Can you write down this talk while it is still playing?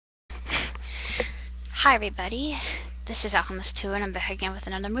Hi everybody, this is Alchemist2 and I'm back again with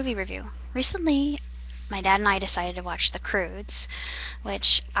another movie review. Recently, my dad and I decided to watch The Croods,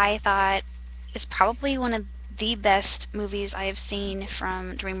 which I thought is probably one of the best movies I have seen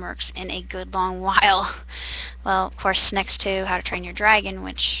from Dreamworks in a good long while. Well, of course, next to How to Train Your Dragon,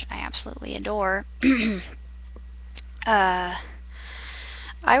 which I absolutely adore. I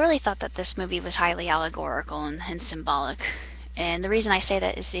really thought that this movie was highly allegorical and symbolic. And the reason I say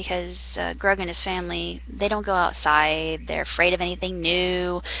that is because Grug and his family, they don't go outside, they're afraid of anything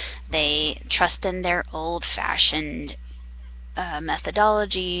new, they trust in their old-fashioned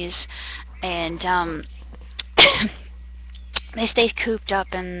methodologies, and they stay cooped up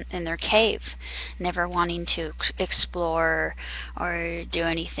in their cave, never wanting to explore or do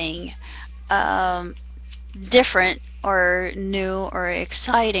anything different or new or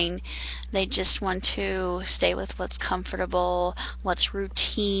exciting. They just want to stay with what's comfortable, what's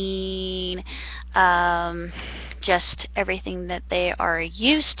routine, just everything that they are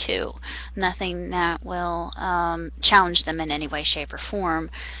used to. Nothing that will challenge them in any way, shape, or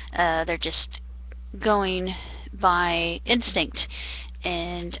form. They're just going by instinct.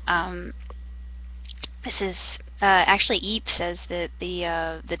 And this is actually Eep says that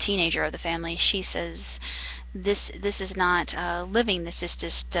the teenager of the family, she says this is not living, this is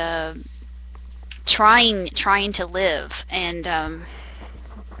just trying to live and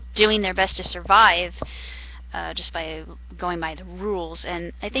doing their best to survive just by going by the rules.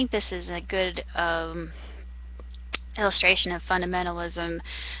 And I think this is a good illustration of fundamentalism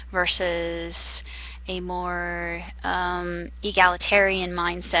versus a more egalitarian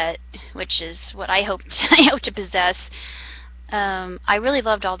mindset, which is what I hope to possess. I really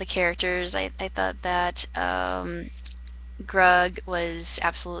loved all the characters. I thought that Grug was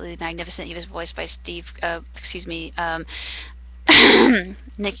absolutely magnificent. He was voiced by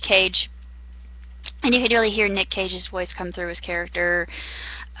Nick Cage, and you could really hear Nick Cage's voice come through his character.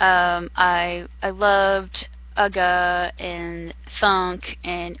 I loved Uga and Funk,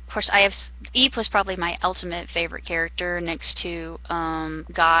 and of course Eep was probably my ultimate favorite character next to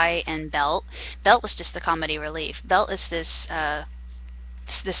Guy and Belt. Belt was just the comedy relief. Belt is this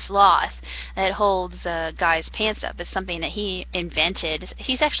sloth that holds Guy's pants up. It's something that he invented.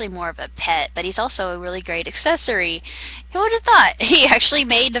 He's actually more of a pet, but he's also a really great accessory. Who would have thought? He actually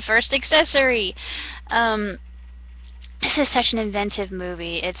made the first accessory. This is such an inventive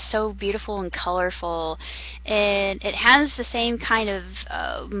movie. It's so beautiful and colorful, and it has the same kind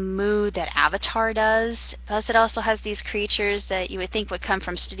of mood that Avatar does. Plus, it also has these creatures that you would think would come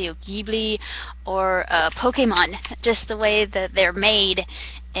from Studio Ghibli or Pokemon, just the way that they're made.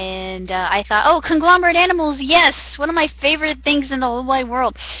 And I thought, oh, conglomerate animals, yes! One of my favorite things in the whole wide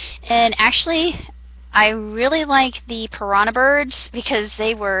world. And actually, I really like the piranha birds because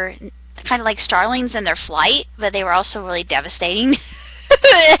they were kind of like starlings in their flight, but they were also really devastating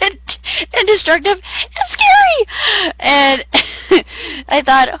and destructive and scary. And I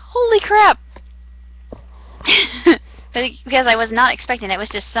thought, holy crap. Because I was not expecting it. It was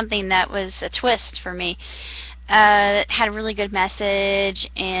just something that was a twist for me. It had a really good message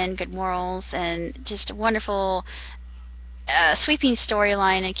and good morals and just a wonderful sweeping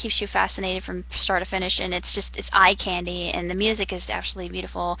storyline, and keeps you fascinated from start to finish, and it's eye candy, and the music is absolutely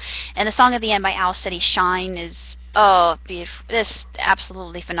beautiful, and the song at the end by Owl City Shine is beautiful. This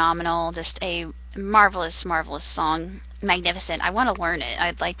absolutely phenomenal, just a marvelous song, magnificent. I want to learn it.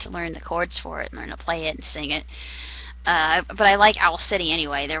 I'd like to learn the chords for it, learn to play it and sing it, but I like Owl City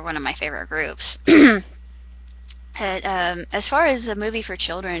anyway. They're one of my favorite groups. As far as a movie for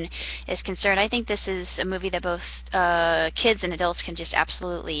children is concerned, I think this is a movie that both kids and adults can just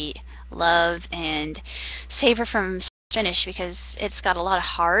absolutely love and savor from finish, because it's got a lot of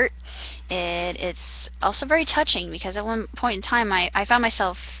heart, and it's also very touching, because at one point in time I found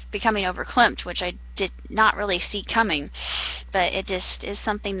myself becoming overclimped, which I did not really see coming, but it just is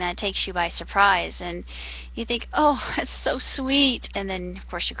something that takes you by surprise, and you think, oh, it's so sweet, and then of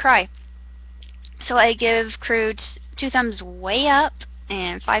course you cry. So I give Croods 2 thumbs way up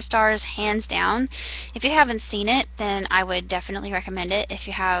and 5 stars hands down. If you haven't seen it, then I would definitely recommend it. If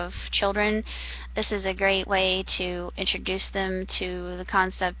you have children, this is a great way to introduce them to the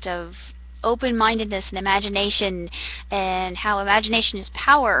concept of open-mindedness and imagination, and how imagination is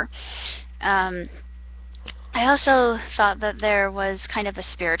power. I also thought that there was kind of a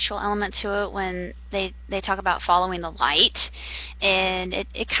spiritual element to it when they talk about following the light, and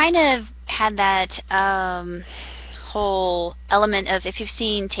it kind of had that whole element of, if you've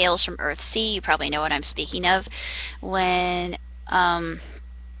seen Tales from Earthsea, you probably know what I'm speaking of, when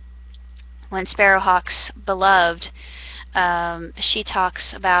Sparrowhawk's beloved she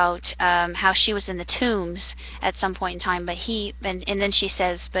talks about how she was in the tombs at some point in time, but and then she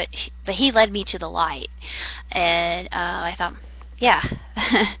says, but he led me to the light. And I thought, yeah,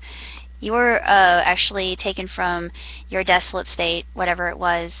 you were actually taken from your desolate state, whatever it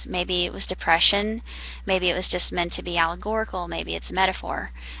was. Maybe it was depression, maybe it was just meant to be allegorical, maybe it's a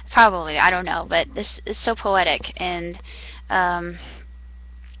metaphor. Probably, I don't know, but this is so poetic. And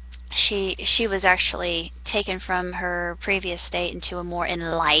she was actually taken from her previous state into a more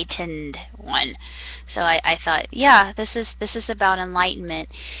enlightened one. So I thought, yeah, this is about enlightenment,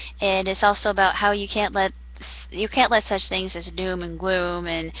 and it's also about how you can't let such things as doom and gloom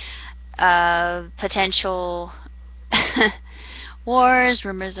and potential wars,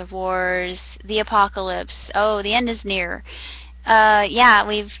 rumors of wars, the apocalypse. Oh, the end is near. Yeah,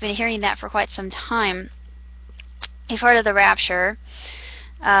 we've been hearing that for quite some time. You've heard of the rapture.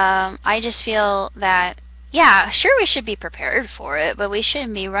 I just feel that, yeah, sure, we should be prepared for it, but we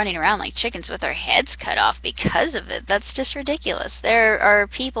shouldn't be running around like chickens with our heads cut off because of it. That's just ridiculous. There are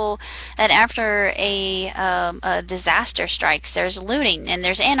people that after a disaster strikes, there's looting and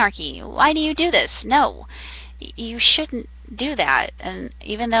there's anarchy. Why do you do this? No, you shouldn't do that. And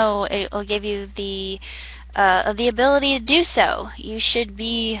even though it will give you the ability to do so, you should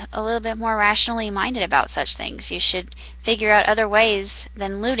be a little bit more rationally minded about such things. You should figure out other ways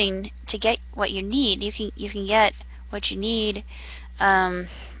than looting to get what you need. You can get what you need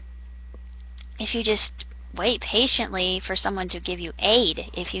if you just wait patiently for someone to give you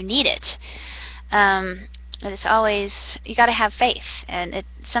aid if you need it. But it's always, you got to have faith, and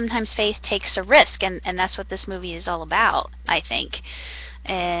sometimes faith takes a risk, and that's what this movie is all about, I think.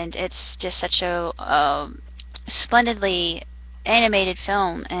 And it's just such a splendidly animated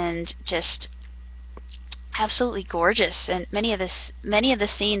film, and just absolutely gorgeous. And many of the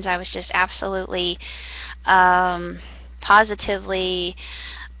scenes, I was just absolutely positively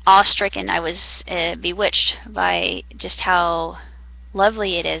awe-stricken. I was bewitched by just how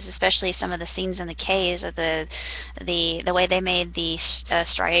lovely it is, especially some of the scenes in the caves, of the way they made the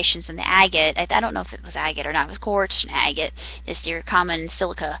striations in the agate. I don't know if it was agate or not. It was quartz and agate, just your common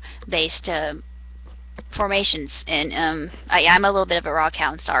silica-based formations. And I'm a little bit of a rock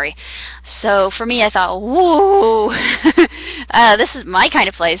hound, sorry. So for me, I thought, whoa, this is my kind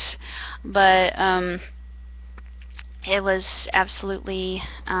of place. But it was absolutely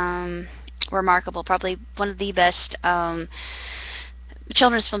remarkable. Probably one of the best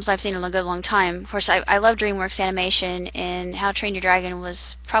children's films I've seen in a good long time. Of course, I love DreamWorks animation, and How to Train Your Dragon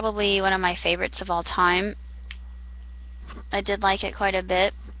was probably one of my favorites of all time. I did like it quite a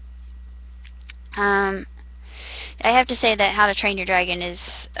bit. I have to say that How to Train Your Dragon is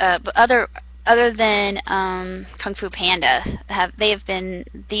other than Kung Fu Panda, they have been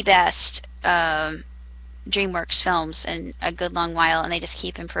the best DreamWorks films in a good long while, and they just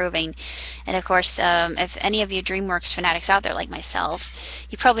keep improving. And of course, if any of you DreamWorks fanatics out there like myself,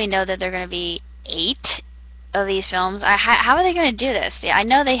 you probably know that there are going to be 8 of these films. How are they going to do this? Yeah, I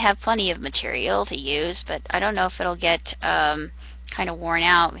know they have plenty of material to use, but I don't know if it'll get kind of worn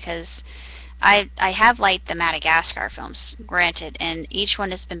out, because I have liked the Madagascar films, granted, and each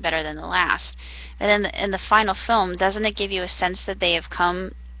one has been better than the last. But then in the final film, doesn't it give you a sense that they have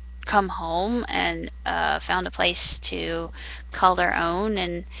come home and found a place to call their own,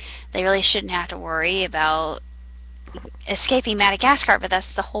 and they really shouldn't have to worry about escaping Madagascar? But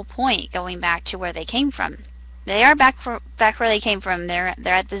that's the whole point, going back to where they came from. They are back where they came from. They're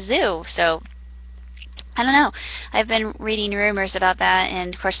at the zoo, so I don't know. I've been reading rumors about that,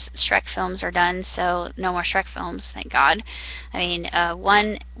 and of course Shrek films are done, so no more Shrek films, thank God. I mean,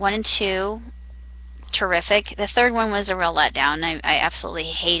 1 and 2, terrific. The third one was a real letdown. I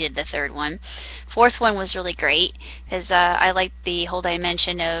absolutely hated the third one. Fourth one was really great, because I liked the whole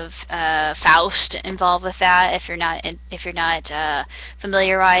dimension of Faust involved with that. If you're not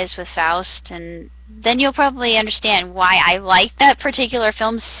familiarized with Faust, and then you'll probably understand why I like that particular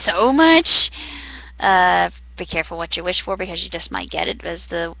film so much. Be careful what you wish for, because you just might get it, as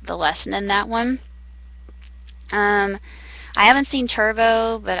the lesson in that one. I haven't seen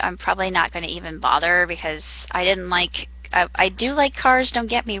Turbo, but I'm probably not going to even bother, because I didn't like... I do like Cars, don't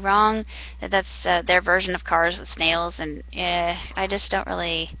get me wrong. That's their version of Cars with snails, and I just don't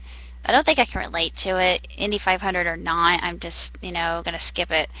really... I don't think I can relate to it. Indy 500 or not, I'm just, going to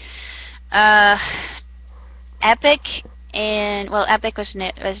skip it. Epic... And well, Epic was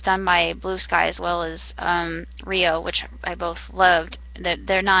done by Blue Sky, as well as Rio, which I both loved.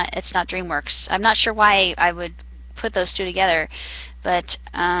 They're not. It's not DreamWorks. I'm not sure why I would put those two together, but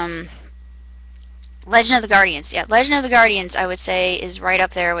Legend of the Guardians. Yeah, Legend of the Guardians, I would say, is right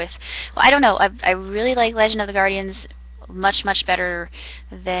up there with. Well, I don't know. I really like Legend of the Guardians much, much better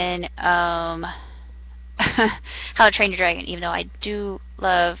than How to Train Your Dragon, even though I do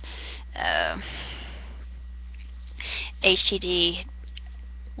love HTTYD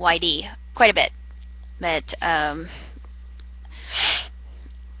quite a bit. But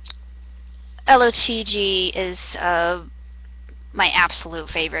LOTG is my absolute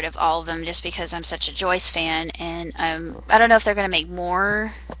favorite of all of them, just because I'm such a Joyce fan, and I don't know if they're going to make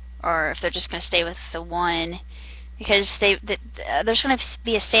more, or if they're just going to stay with the one, because there's going to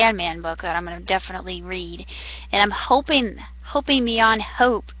be a Sandman book that I'm going to definitely read, and I'm hoping beyond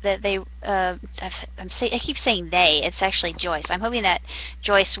hope that they, I keep saying they, it's actually Joyce. I'm hoping that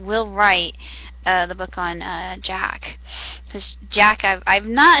Joyce will write the book on Jack, because Jack,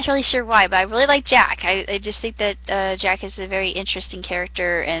 I'm not really sure why, but I really like Jack. I just think that Jack is a very interesting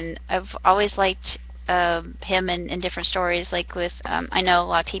character, and I've always liked him in different stories. Like with, I know a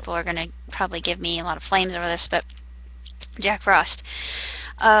lot of people are going to probably give me a lot of flames over this, but Jack Frost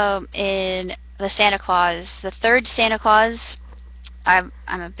in the Santa Claus, the third Santa Claus, I'm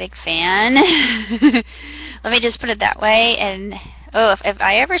a big fan. Let me just put it that way. And if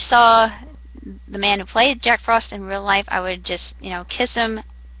I ever saw the man who played Jack Frost in real life, I would just, kiss him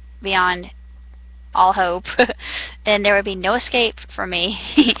beyond all hope, and there would be no escape for me.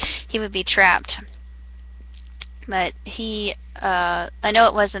 He would be trapped. But I know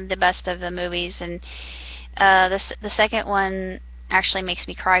it wasn't the best of the movies, and the second one actually makes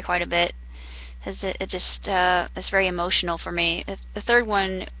me cry quite a bit, because it just it's very emotional for me. The third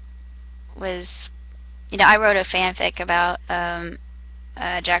one was, I wrote a fanfic about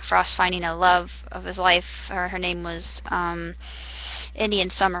Jack Frost finding a love of his life. Her name was Indian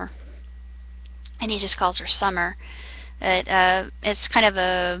Summer, and he just calls her Summer. It's kind of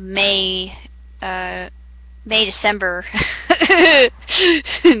a May-December,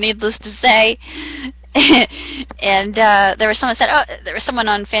 needless to say. And there was someone said, there was someone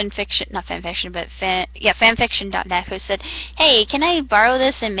on fanfiction.net who said, "Hey, can I borrow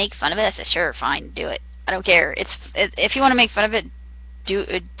this and make fun of it?" I said, "Sure, fine, do it. I don't care. If you want to make fun of it, do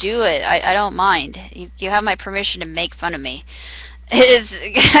it. I don't mind. You have my permission to make fun of me."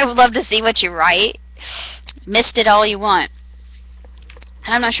 I would love to see what you write. Missed it all you want.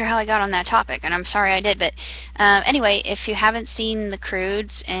 And I'm not sure how I got on that topic, and I'm sorry I did, but anyway, if you haven't seen the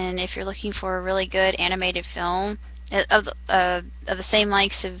Croods, and if you're looking for a really good animated film of the same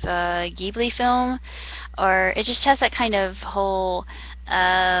likes of Ghibli film, or it just has that kind of whole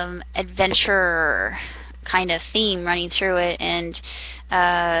adventure kind of theme running through it, and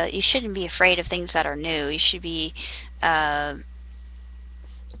you shouldn't be afraid of things that are new. You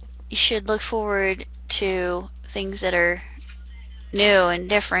should look forward to things that are new and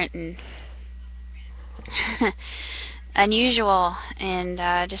different and unusual, and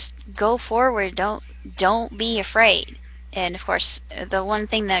just go forward. Don't be afraid. And of course, the one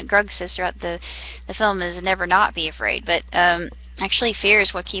thing that Grug says throughout the film is never not be afraid, but actually fear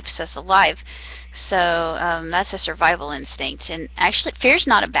is what keeps us alive. So that's a survival instinct, and actually fear's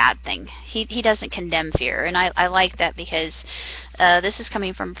not a bad thing. He doesn't condemn fear, and I like that, because this is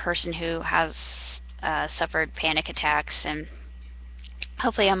coming from a person who has suffered panic attacks, and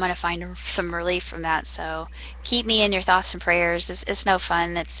hopefully I'm going to find some relief from that. So keep me in your thoughts and prayers. It's no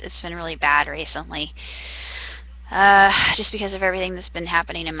fun. It's been really bad recently. Just because of everything that's been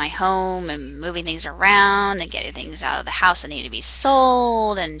happening in my home, and moving things around, and getting things out of the house that need to be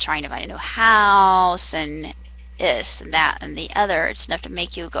sold, and trying to buy a new house, and this and that and the other. It's enough to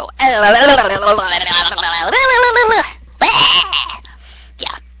make you go, yeah,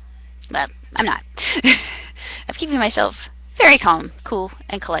 but I'm not. I'm keeping myself very calm, cool,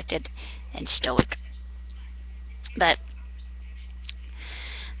 and collected, and stoic. But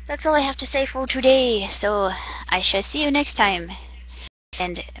that's all I have to say for today, so I shall see you next time.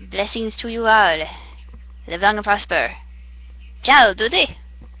 And blessings to you all. Live long and prosper. Ciao, tutti!